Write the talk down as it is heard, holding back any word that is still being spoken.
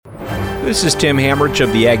This is Tim Hammerich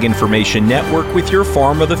of the Ag Information Network with your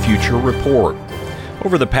Farm of the Future report.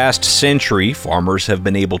 Over the past century, farmers have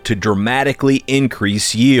been able to dramatically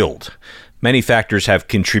increase yield. Many factors have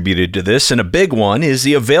contributed to this, and a big one is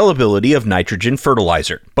the availability of nitrogen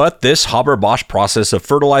fertilizer. But this Haber-Bosch process of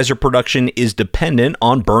fertilizer production is dependent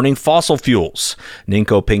on burning fossil fuels.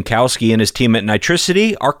 Ninko Pinkowski and his team at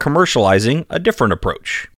Nitricity are commercializing a different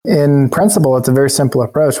approach. In principle, it's a very simple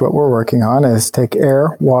approach. What we're working on is take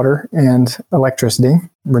air, water, and electricity,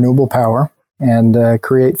 renewable power, and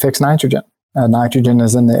create fixed nitrogen. Nitrogen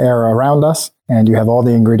is in the air around us, and you have all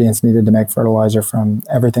the ingredients needed to make fertilizer from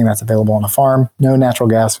everything that's available on a farm. No natural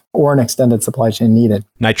gas or an extended supply chain needed.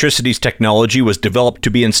 Nitricity's technology was developed to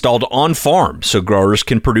be installed on farm so growers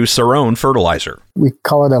can produce their own fertilizer. We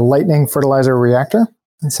call it a lightning fertilizer reactor.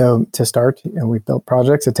 And so to start, we've built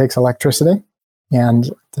projects. It takes electricity, and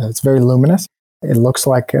it's very luminous. It looks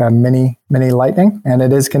like a mini lightning, and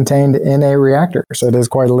it is contained in a reactor. So it is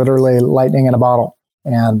quite literally lightning in a bottle.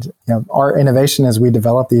 And our innovation is we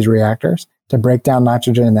develop these reactors to break down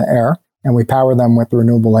nitrogen in the air, and we power them with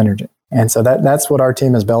renewable energy. And so that's what our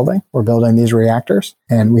team is building. We're building these reactors,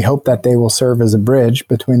 and we hope that they will serve as a bridge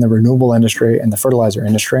between the renewable industry and the fertilizer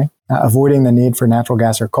industry, avoiding the need for natural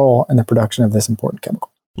gas or coal in the production of this important chemical.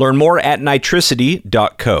 Learn more at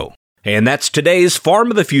nitricity.co. And that's today's Farm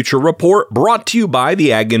of the Future report, brought to you by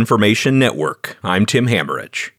the Ag Information Network. I'm Tim Hammerich.